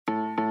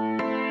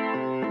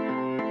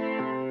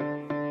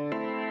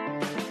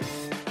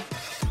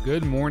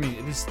Good morning.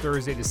 It is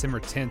Thursday, December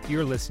 10th.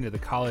 You're listening to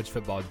the College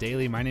Football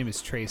Daily. My name is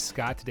Trey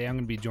Scott. Today I'm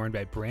going to be joined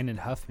by Brandon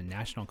Huffman,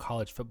 National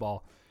College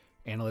Football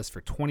Analyst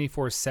for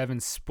 247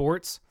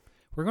 Sports.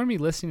 We're going to be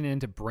listening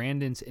into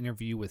Brandon's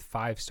interview with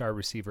five-star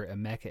receiver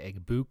Emeka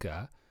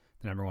Egbuka,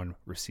 the number one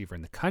receiver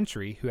in the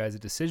country, who has a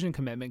decision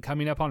commitment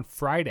coming up on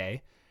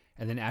Friday.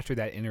 And then after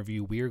that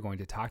interview, we are going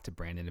to talk to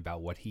Brandon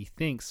about what he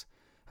thinks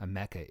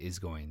Emeka is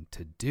going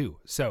to do.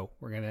 So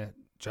we're going to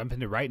jump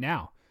into right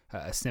now.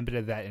 A snippet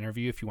of that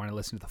interview. If you want to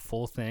listen to the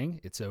full thing,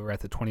 it's over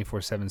at the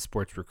 247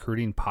 Sports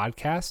Recruiting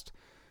Podcast.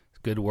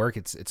 Good work.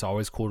 It's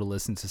always cool to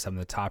listen to some of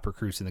the top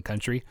recruits in the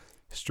country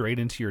straight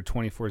into your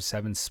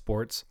 247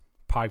 Sports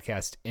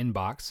podcast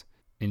inbox.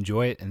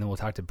 Enjoy it, and then we'll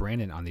talk to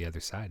Brandon on the other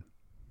side.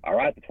 All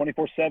right, the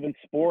 247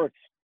 Sports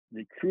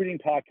Recruiting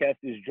Podcast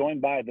is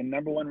joined by the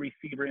number one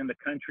receiver in the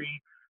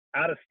country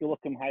out of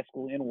Steilacoom High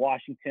School in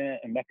Washington,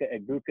 Emeka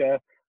Egbuka.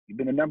 You've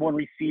been the number one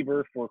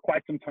receiver for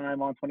quite some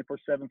time on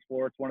 247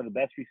 Sports, one of the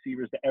best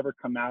receivers to ever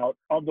come out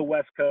of the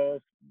West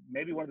Coast,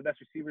 maybe one of the best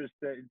receivers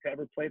to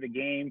ever play the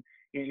game,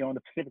 in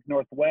the Pacific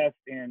Northwest.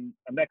 And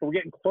Emeka, we're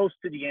getting close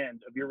to the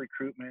end of your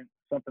recruitment,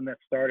 something that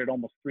started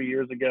almost 3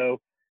 years ago.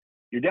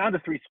 You're down to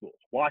three schools: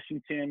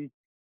 Washington,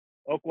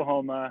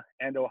 Oklahoma,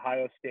 and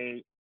Ohio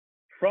State.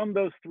 From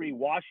those three,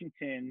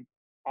 Washington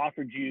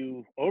offered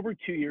you over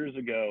 2 years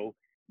ago.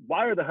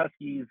 Why are the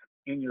Huskies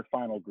in your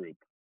final group?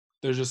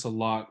 There's just a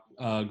lot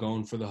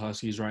going for the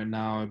Huskies right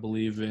now. I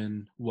believe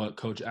in what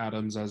Coach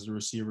Adams as the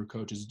receiver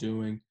coach is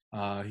doing.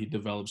 He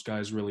develops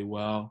guys really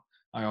well.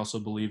 I also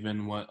believe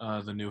in what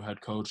the new head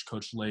coach,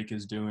 Coach Lake,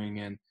 is doing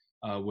and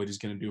what he's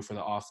going to do for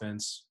the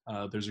offense.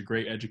 There's a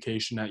great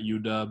education at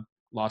UW,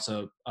 lots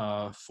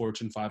of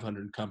Fortune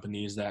 500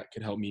 companies that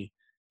could help me,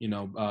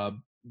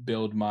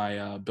 build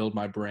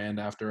my brand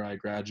after I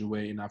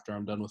graduate and after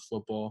I'm done with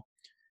football.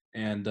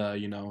 And,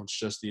 it's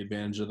just the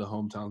advantage of the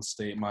hometown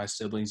state. My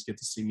siblings get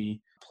to see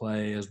me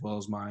play as well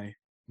as my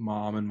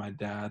mom and my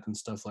dad and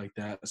stuff like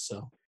that.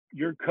 So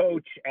your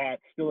coach at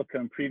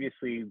Steilacoom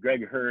previously,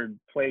 Greg Hurd,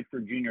 played for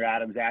Junior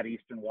Adams at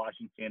Eastern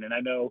Washington. And I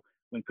know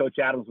when Coach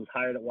Adams was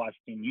hired at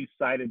Washington, you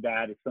cited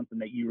that as something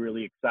that you were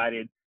really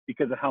excited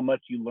because of how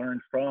much you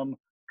learned from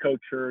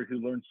Coach Hurd, who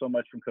learned so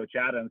much from Coach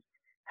Adams.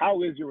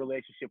 How is your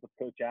relationship with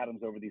Coach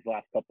Adams over these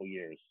last couple of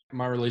years?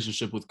 My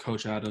relationship with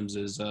Coach Adams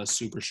is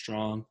super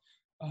strong.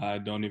 I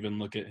don't even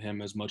look at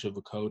him as much of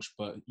a coach,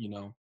 but,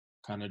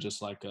 kind of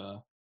just like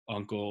a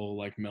uncle,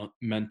 like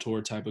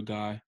mentor type of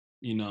guy.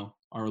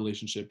 Our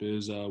relationship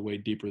is way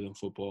deeper than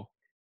football.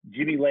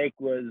 Jimmy Lake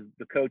was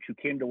the coach who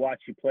came to watch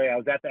you play. I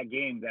was at that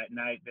game that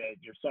night,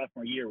 your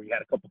sophomore year, where you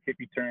had a couple kick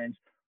returns,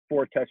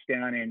 4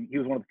 touchdowns, and he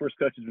was one of the first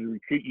coaches to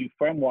recruit you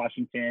from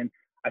Washington.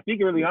 I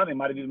think early on they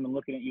might have even been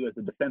looking at you as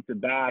a defensive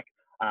back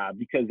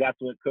because that's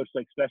what Coach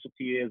Lake's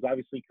specialty is.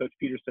 Obviously, Coach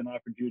Peterson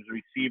offered you as a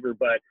receiver,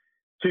 but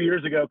 2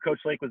 years ago, Coach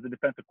Lake was the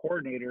defensive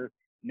coordinator.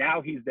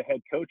 Now he's the head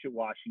coach at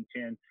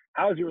Washington.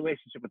 How has your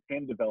relationship with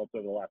him developed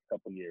over the last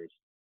couple of years?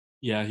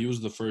 Yeah, he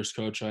was the first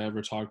coach I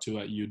ever talked to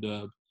at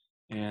UW,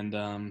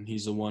 and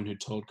he's the one who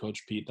told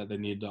Coach Pete that they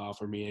needed to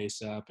offer me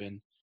ASAP.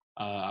 And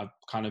I've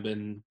kind of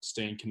been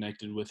staying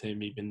connected with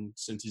him even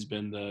since he's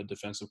been the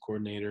defensive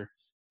coordinator.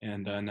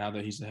 And now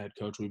that he's the head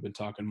coach, we've been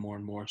talking more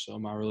and more. So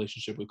my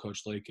relationship with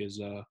Coach Lake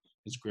is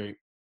great.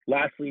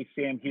 Lastly,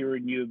 Sam, here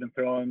and you have been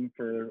throwing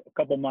for a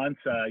couple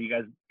months. You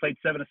guys played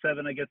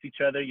 7-7 against each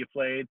other. You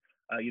played,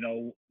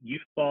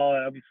 youth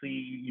ball. Obviously,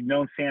 you've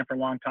known Sam for a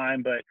long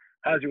time, but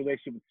how's your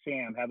relationship with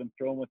Sam, having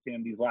thrown with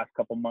him these last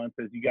couple months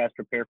as you guys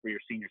prepare for your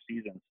senior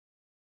seasons?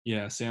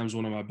 Yeah, Sam's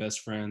one of my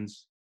best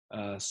friends.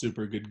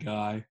 Super good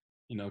guy.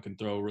 Can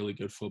throw really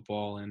good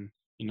football, and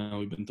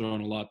we've been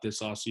throwing a lot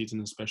this off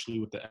season, especially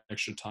with the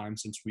extra time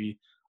since we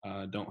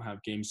don't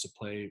have games to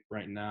play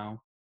right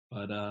now.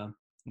 But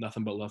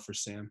nothing but love for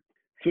Sam.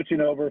 Switching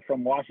over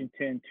from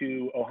Washington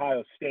to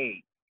Ohio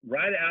State,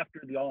 right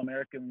after the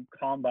All-American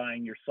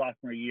Combine your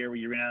sophomore year, where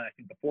you ran, I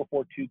think, the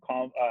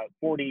 4.42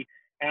 40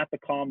 at the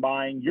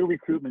Combine, your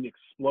recruitment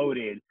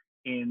exploded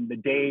in the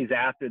days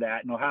after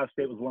that. And Ohio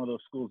State was one of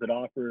those schools that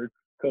offered.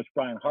 Coach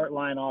Brian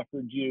Hartline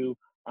offered you.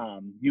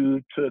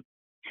 You took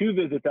 2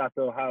 visits out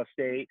to Ohio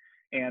State.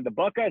 And the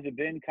Buckeyes have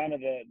been kind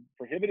of the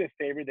prohibitive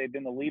favorite. They've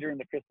been the leader in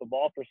the crystal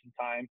ball for some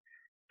time.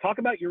 Talk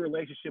about your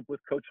relationship with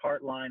Coach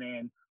Hartline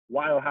and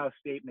why Ohio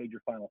State made your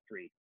final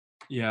 3.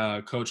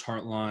 Yeah, Coach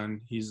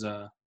Hartline, he's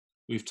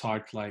we've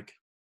talked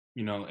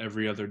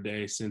every other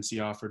day since he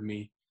offered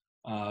me.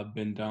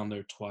 Been down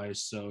there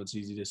twice, so it's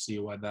easy to see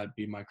why that'd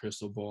be my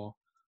crystal ball.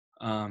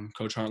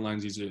 Coach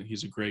Hartline,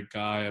 he's a great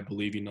guy. I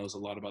believe he knows a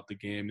lot about the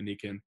game, and he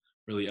can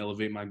really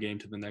elevate my game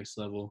to the next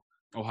level.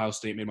 Ohio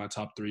State made my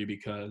top 3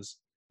 because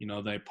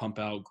they pump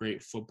out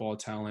great football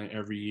talent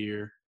every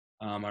year.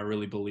 I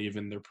really believe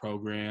in their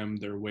program,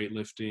 their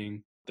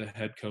weightlifting. The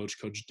head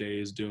coach, Coach Day,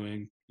 is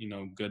doing,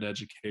 good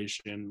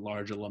education,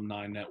 large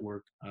alumni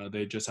network.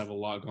 They just have a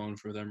lot going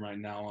for them right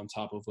now on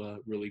top of a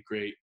really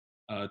great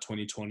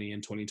 2020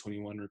 and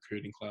 2021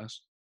 recruiting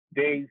class.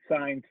 They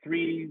signed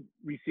 3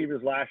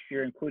 receivers last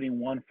year, including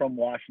one from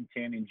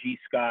Washington and G.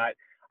 Scott.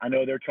 I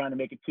know they're trying to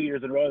make it 2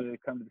 years in a row that they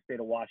come to the state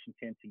of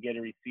Washington to get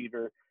a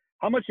receiver.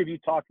 How much have you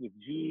talked with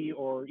G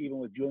or even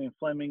with Julian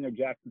Fleming or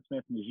Jackson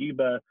Smith and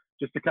Najiba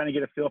just to kind of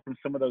get a feel from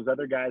some of those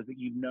other guys that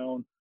you've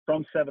known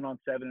from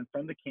 7-on-7 and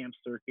from the camp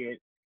circuit,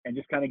 and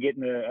just kind of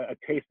getting a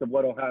taste of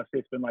what Ohio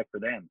State's been like for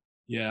them?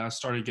 Yeah, I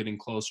started getting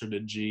closer to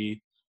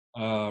G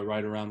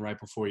right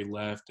before he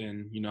left.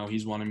 And,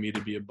 he's wanted me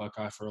to be a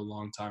Buckeye for a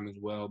long time as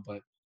well.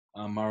 But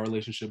my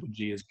relationship with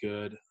G is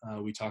good.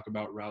 We talk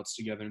about routes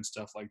together and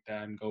stuff like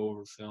that and go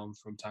over film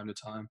from time to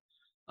time.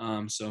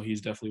 So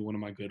he's definitely one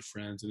of my good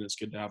friends, and it's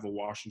good to have a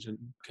Washington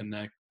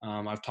connect.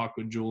 I've talked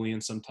with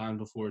Julian sometime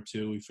before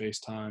too. We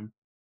FaceTime,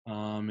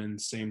 and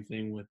same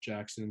thing with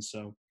Jackson.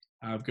 So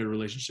I have good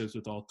relationships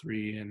with all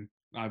three, and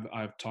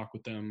I've talked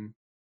with them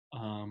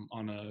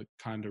on a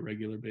kind of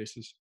regular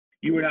basis.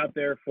 You went out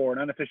there for an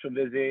unofficial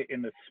visit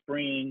in the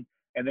spring,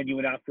 and then you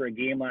went out for a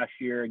game last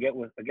year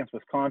against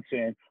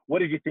Wisconsin. What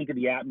did you think of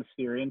the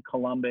atmosphere in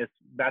Columbus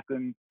back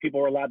when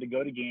people were allowed to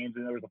go to games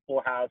and there was a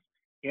full house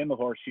in the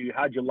Horseshoe?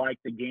 How'd you like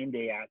the game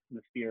day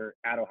atmosphere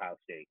at Ohio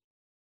State?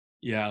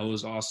 Yeah, it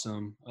was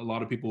awesome. A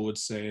lot of people would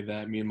say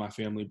that me and my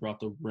family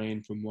brought the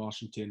rain from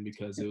Washington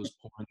because it was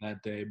pouring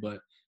that day, but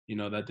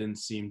that didn't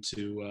seem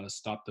to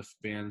stop the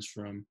fans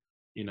from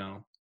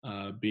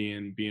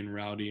being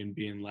rowdy and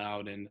being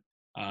loud. And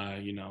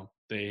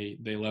they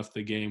left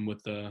the game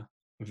with a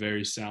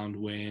very sound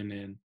win,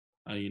 and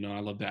I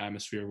love the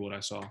atmosphere of what I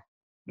saw.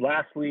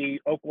 Lastly,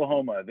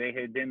 Oklahoma. They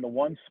had been the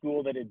one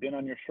school that had been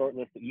on your short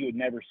list that you had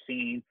never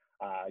seen.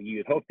 You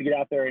had hoped to get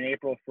out there in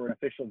April for an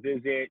official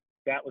visit.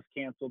 That was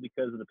canceled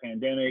because of the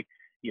pandemic.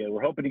 You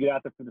were hoping to get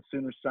out there for the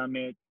Sooner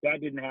Summit. That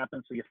didn't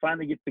happen, so you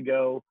finally get to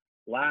go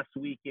last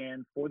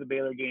weekend for the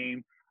Baylor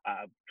game.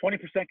 20%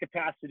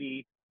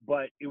 capacity,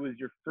 but it was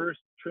your first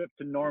trip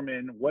to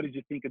Norman. What did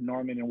you think of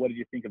Norman, and what did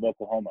you think of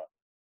Oklahoma?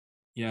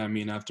 Yeah, I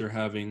mean, after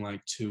having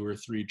like 2 or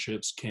 3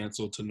 trips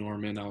canceled to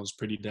Norman, I was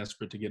pretty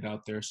desperate to get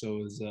out there.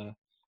 So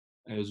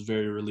it was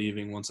very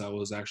relieving once I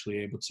was actually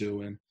able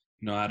to. And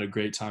I had a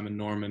great time in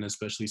Norman,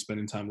 especially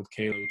spending time with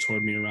Kayla, who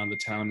toured me around the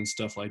town and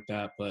stuff like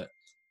that. But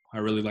I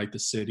really like the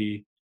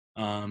city,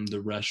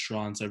 the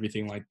restaurants,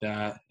 everything like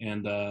that,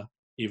 and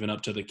even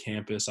up to the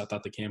campus. I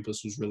thought the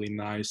campus was really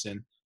nice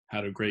and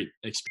had a great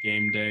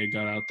game day.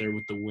 Got out there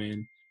with the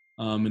win.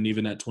 And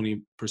even at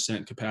 20%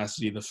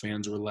 capacity, the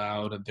fans were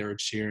loud. They were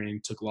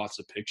cheering, took lots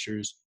of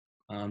pictures.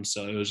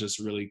 So it was just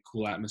a really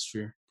cool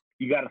atmosphere.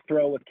 You got to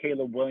throw with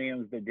Caleb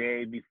Williams the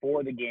day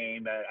before the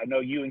game. I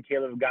know you and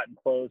Caleb have gotten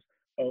close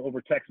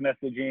over text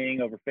messaging,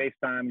 over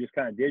FaceTime, just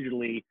kind of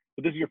digitally.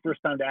 But this is your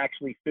first time to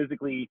actually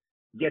physically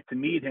get to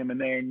meet him,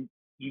 and then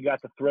you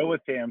got to throw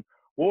with him.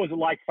 What was it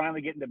like finally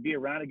getting to be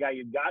around a guy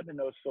you've gotten to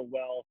know so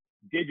well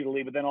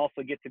digitally, but then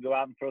also get to go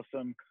out and throw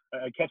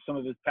catch some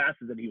of his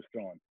passes that he was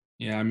throwing?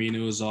 Yeah, I mean, it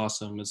was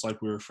awesome. It's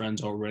like we were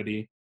friends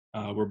already.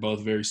 We're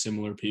both very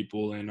similar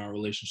people, and our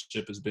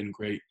relationship has been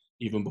great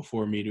even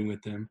before meeting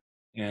with him.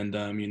 And,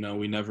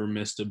 we never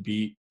missed a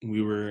beat.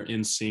 We were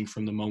in sync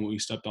from the moment we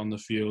stepped on the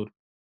field.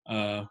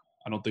 I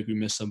don't think we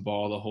missed a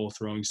ball the whole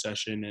throwing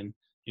session. And,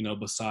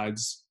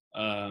 besides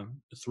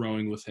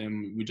throwing with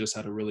him, we just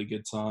had a really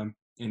good time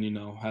and,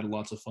 had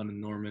lots of fun in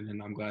Norman,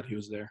 and I'm glad he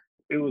was there.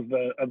 It was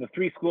of the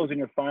 3 schools in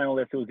your final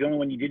list, it was the only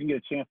one you didn't get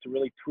a chance to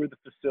really tour the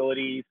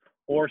facilities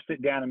or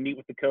sit down and meet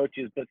with the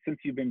coaches. But since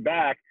you've been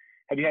back,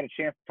 have you had a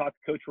chance to talk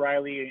to Coach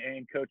Riley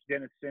and Coach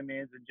Dennis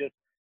Simmons and just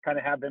kind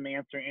of have them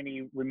answer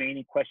any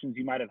remaining questions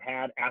you might have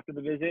had after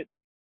the visit?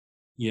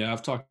 Yeah,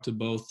 I've talked to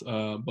both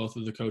of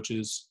the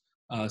coaches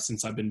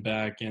since I've been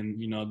back, and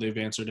they've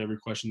answered every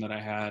question that I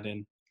had,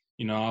 and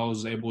I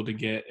was able to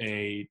get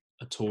a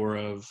tour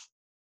of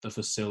the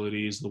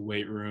facilities, the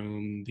weight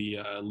room, the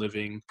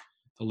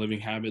living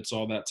habits,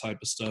 all that type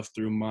of stuff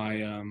through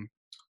my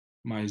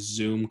my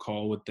Zoom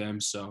call with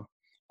them. So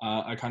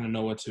I kind of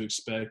know what to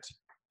expect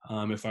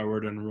if I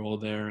were to enroll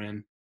there,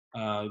 and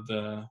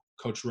the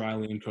Coach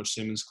Riley and Coach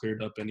Simmons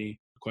cleared up any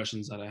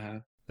questions that I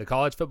had. The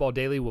College Football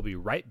Daily will be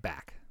right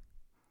back.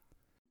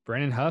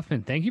 Brandon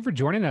Huffman, thank you for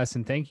joining us,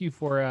 and thank you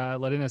for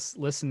letting us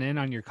listen in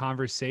on your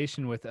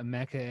conversation with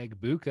Emeka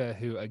Egbuka,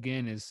 who,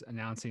 again, is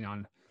announcing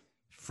on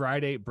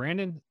Friday.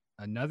 Brandon,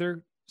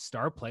 another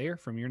star player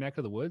from your neck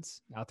of the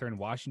woods out there in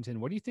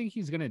Washington. What do you think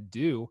he's going to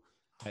do?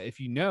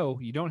 If you know,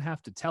 you don't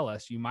have to tell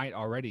us. You might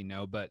already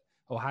know, but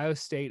Ohio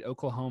State,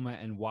 Oklahoma,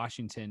 and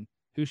Washington,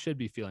 who should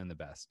be feeling the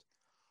best?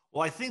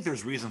 Well, I think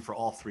there's reason for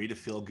all three to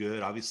feel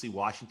good. Obviously,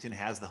 Washington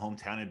has the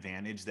hometown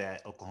advantage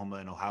that Oklahoma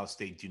and Ohio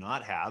State do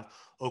not have.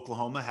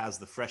 Oklahoma has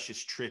the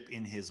freshest trip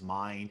in his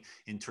mind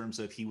in terms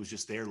of he was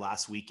just there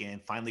last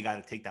weekend, finally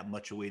got to take that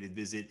much awaited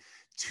visit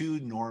to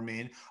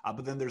Norman.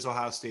 But then there's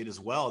Ohio State as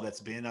well.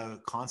 That's been a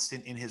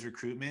constant in his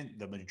recruitment.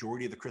 The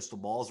majority of the crystal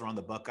balls are on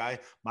the Buckeye.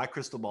 My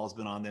crystal ball has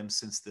been on them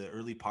since the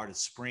early part of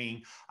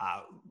spring.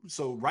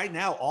 So right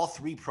now, all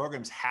three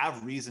programs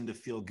have reason to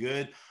feel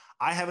good.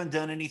 I haven't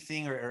done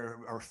anything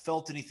or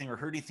felt anything or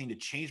heard anything to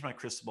change my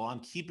crystal ball. I'm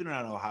keeping it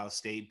on Ohio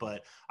State,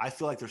 but I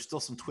feel like there's still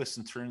some twists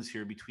and turns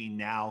here between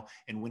now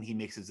and when he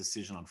makes his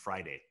decision on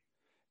Friday.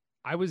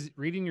 I was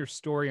reading your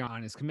story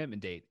on his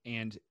commitment date,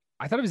 and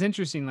I thought it was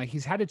interesting. Like,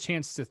 he's had a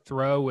chance to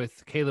throw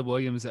with Caleb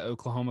Williams, the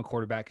Oklahoma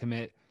quarterback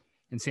commit,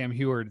 and Sam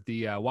Heward,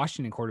 the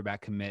Washington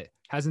quarterback commit.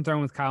 Hasn't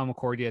thrown with Kyle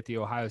McCord yet, the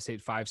Ohio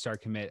State 5-star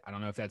commit. I don't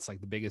know if that's like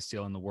the biggest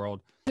deal in the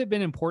world. Has it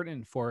been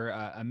important for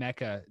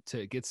Emeka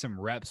to get some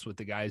reps with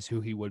the guys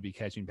who he would be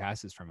catching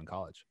passes from in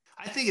college?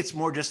 I think it's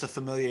more just a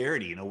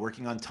familiarity,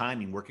 working on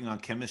timing, working on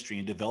chemistry,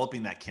 and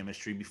developing that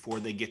chemistry before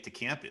they get to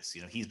campus.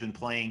 He's been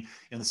playing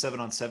in the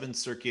 7-on-7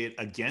 circuit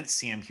against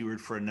Sam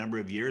Heward for a number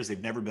of years. They've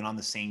never been on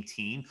the same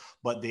team,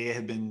 but they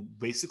have been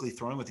basically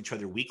throwing with each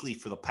other weekly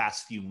for the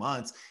past few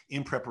months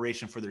in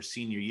preparation for their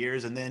senior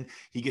years. And then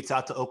he gets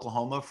out to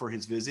Oklahoma for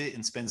his visit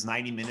and spends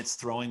 90 minutes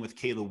throwing with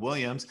Caleb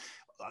Williams.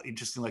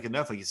 Interesting,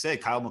 enough, like you said,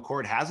 Kyle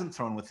McCord hasn't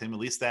thrown with him, at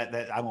least that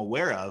I'm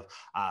aware of.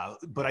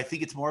 But I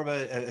think it's more of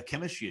a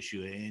chemistry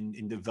issue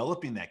in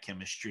developing that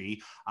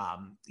chemistry.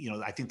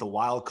 I think the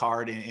wild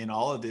card in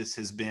all of this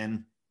has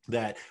been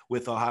that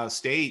with Ohio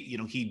State,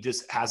 he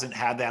just hasn't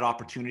had that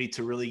opportunity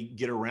to really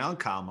get around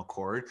Kyle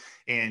McCord.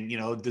 And,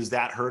 does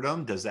that hurt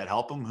him? Does that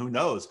help him? Who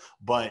knows?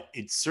 But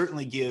it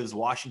certainly gives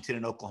Washington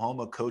and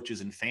Oklahoma coaches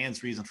and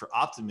fans reason for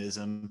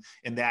optimism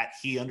in that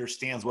he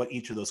understands what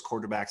each of those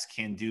quarterbacks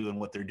can do and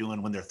what they're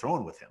doing when they're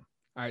throwing with him.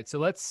 All right, so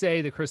let's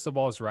say the crystal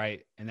ball is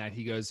right and that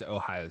he goes to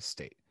Ohio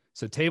State.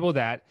 So table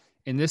that.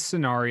 In this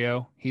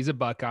scenario, he's a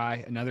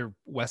Buckeye, another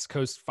West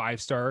Coast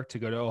 5-star to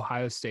go to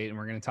Ohio State, and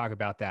we're going to talk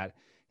about that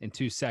in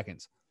 2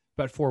 seconds.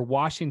 But for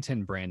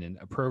Washington, Brandon,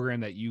 a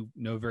program that you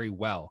know very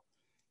well,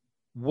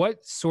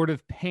 what sort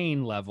of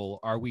pain level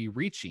are we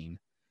reaching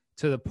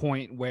to the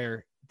point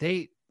where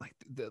they, like,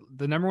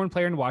 the number one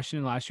player in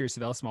Washington last year,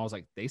 Savell Smalls,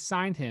 like, they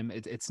signed him.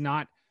 It's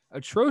not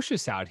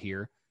atrocious out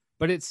here,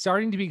 but it's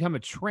starting to become a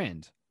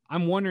trend.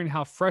 I'm wondering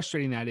how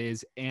frustrating that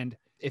is. And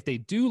if they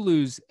do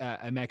lose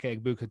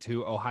Emeka Egbuka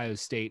to Ohio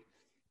State,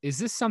 is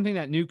this something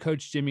that new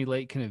coach Jimmy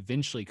Lake can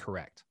eventually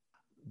correct?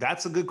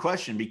 That's a good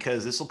question,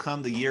 because this will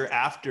come the year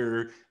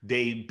after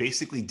they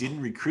basically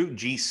didn't recruit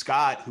G.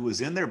 Scott, who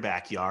was in their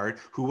backyard,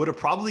 who would have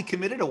probably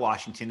committed to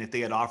Washington if they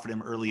had offered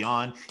him early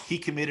on. He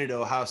committed to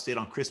Ohio State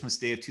on Christmas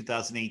Day of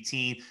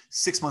 2018.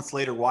 6 months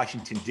later,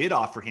 Washington did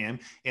offer him,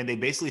 and they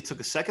basically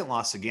took a second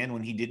loss again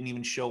when he didn't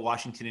even show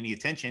Washington any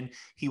attention.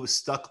 He was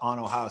stuck on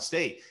Ohio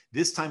State.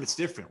 This time it's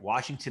different.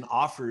 Washington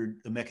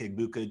offered Emeka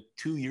Egbuka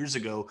 2 years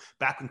ago,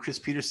 back when Chris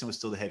Peterson was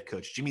still the head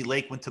coach. Jimmy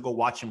Lake went to go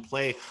watch him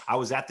play. I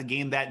was at the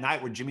game that night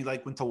where Jimmy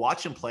Lake went to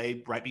watch him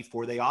play right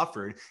before they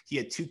offered. He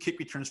had 2 kick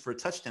returns for a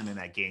touchdown in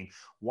that game.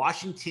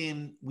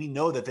 Washington, we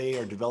know that they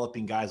are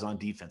developing guys on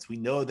defense. We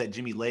know that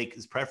Jimmy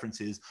Lake's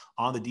preference is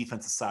on the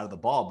defensive side of the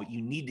ball, but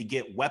you need to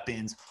get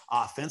weapons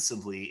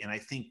offensively. And I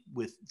think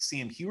with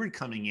Sam Heward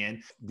coming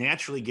in,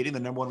 naturally getting the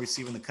number one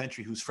receiver in the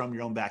country who's from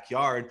your own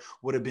backyard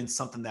would have been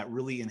something that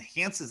really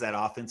enhances that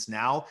offense.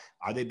 Now,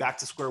 are they back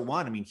to square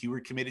one? I mean,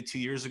 Heward committed 2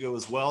 years ago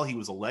as well. He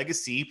was a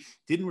legacy,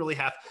 didn't really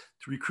have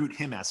to recruit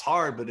him as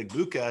hard, but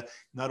Egbuka,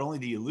 not only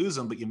do you lose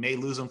him, but you may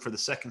lose him for the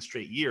second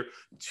straight year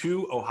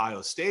to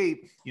Ohio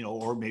State,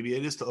 or maybe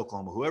it is to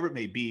Oklahoma, whoever it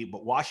may be.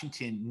 But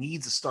Washington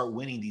needs to start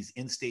winning these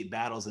in-state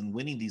battles and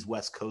winning these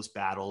West Coast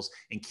battles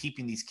and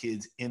keeping these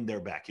kids in their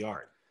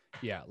backyard.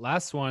 Yeah.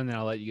 Last one, then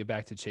I'll let you get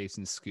back to Chase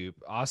and Scoop.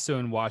 Also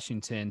in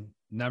Washington,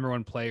 number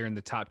one player in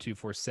the top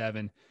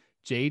 247,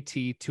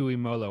 JT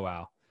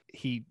Tuimoloau.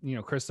 He,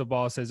 crystal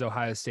ball says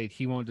Ohio State.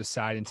 He won't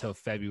decide until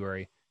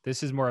February.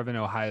 This is more of an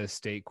Ohio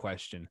State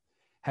question.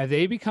 Have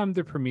they become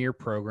the premier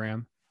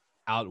program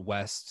out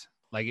west?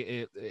 Like,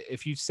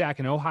 if you stack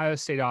an Ohio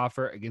State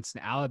offer against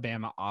an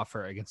Alabama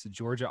offer, against a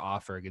Georgia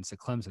offer, against a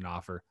Clemson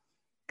offer,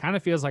 kind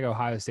of feels like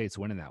Ohio State's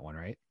winning that one,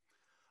 right?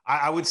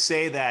 I would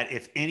say that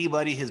if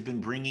anybody has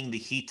been bringing the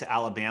heat to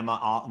Alabama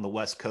on the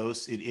West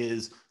Coast, it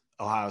is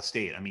Ohio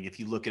State. I mean, if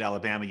you look at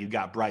Alabama, you've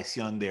got Bryce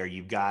Young there.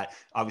 You've got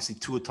obviously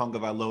Tua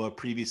Tagovailoa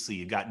previously.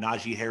 You've got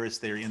Najee Harris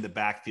there in the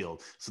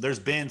backfield. So there's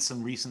been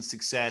some recent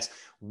success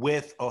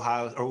with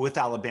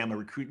Alabama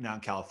recruiting out in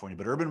California.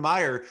 But Urban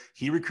Meyer,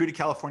 he recruited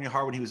California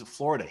hard when he was at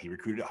Florida. He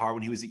recruited it hard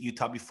when he was at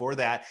Utah before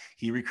that.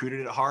 He recruited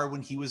it hard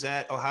when he was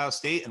at Ohio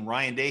State. And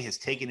Ryan Day has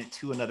taken it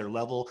to another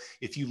level.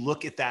 If you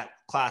look at that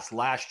class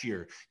last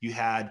year, you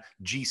had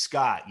G.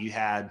 Scott, you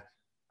had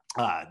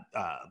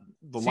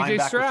the CJ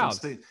linebacker Stroud.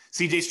 from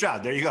CJ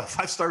Stroud. There you go.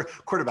 5-star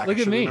quarterback. Look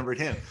I at should me. have remembered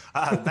him.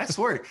 Nice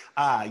work.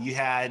 You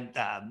had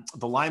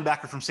the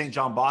linebacker from St.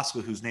 John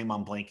Bosco, whose name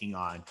I'm blanking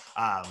on.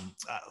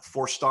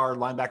 4-star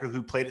linebacker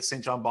who played at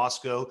St. John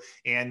Bosco,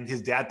 and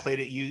his dad played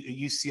at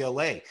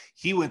UCLA.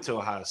 He went to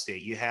Ohio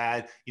State. You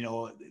had,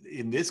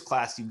 in this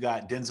class, you've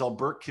got Denzel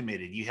Burke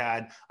committed. You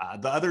had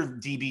the other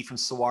DB from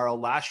Saguaro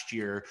last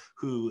year,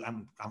 who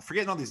I'm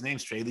forgetting all these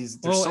names, Trey.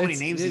 There's so many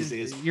names these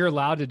days. You're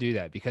allowed to do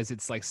that because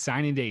it's like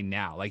signing day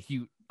now. Like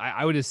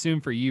I would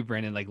assume for you,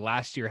 Brandon, like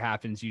last year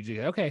happens, you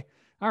just, okay,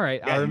 all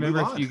right, Yeah, I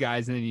remember a few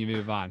guys, and then you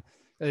move on.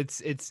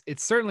 It's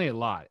certainly a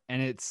lot,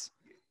 and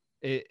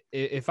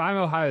if I'm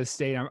Ohio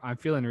State, I'm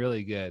feeling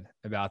really good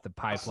about the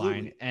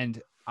pipeline. Absolutely.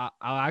 And I'll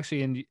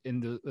actually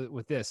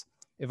with this,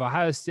 if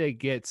Ohio State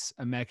gets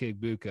Emeka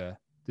Egbuka,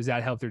 does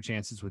that help their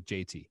chances with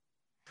JT?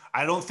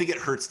 I don't think it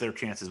hurts their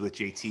chances with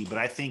JT, but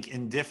I think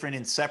indifferent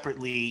and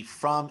separately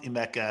from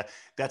Emeka,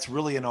 that's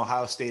really an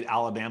Ohio State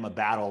Alabama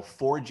battle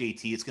for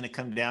JT. It's going to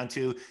come down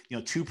to,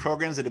 two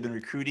programs that have been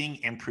recruiting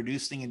and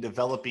producing and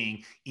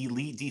developing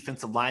elite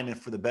defensive linemen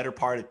for the better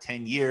part of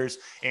 10 years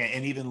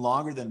and even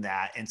longer than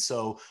that. And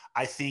so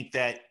I think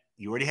that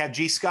you already have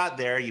G. Scott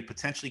there. You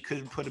potentially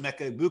could put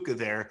Emeka Egbuka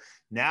there.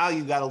 Now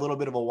you've got a little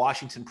bit of a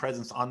Washington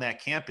presence on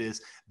that campus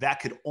that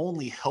could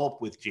only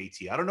help with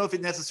JT. I don't know if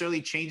it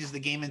necessarily changes the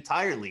game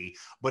entirely,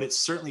 but it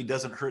certainly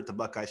doesn't hurt the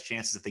Buckeyes'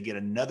 chances if they get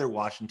another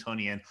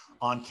Washingtonian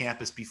on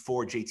campus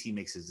before JT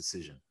makes his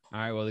decision.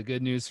 All right, well, the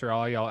good news for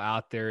all y'all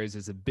out there is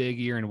it's a big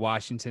year in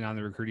Washington on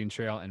the recruiting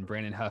trail, and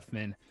Brandon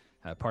Huffman,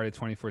 part of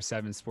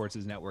 247 Sports'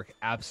 network,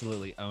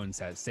 absolutely owns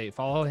that state.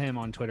 Follow him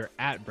on Twitter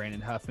at Brandon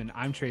Huffman.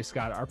 I'm Trey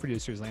Scott. Our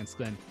producer is Lance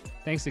Glenn.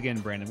 Thanks again,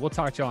 Brandon. We'll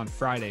talk to y'all on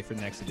Friday for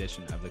the next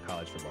edition of the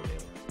College Football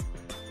Daily.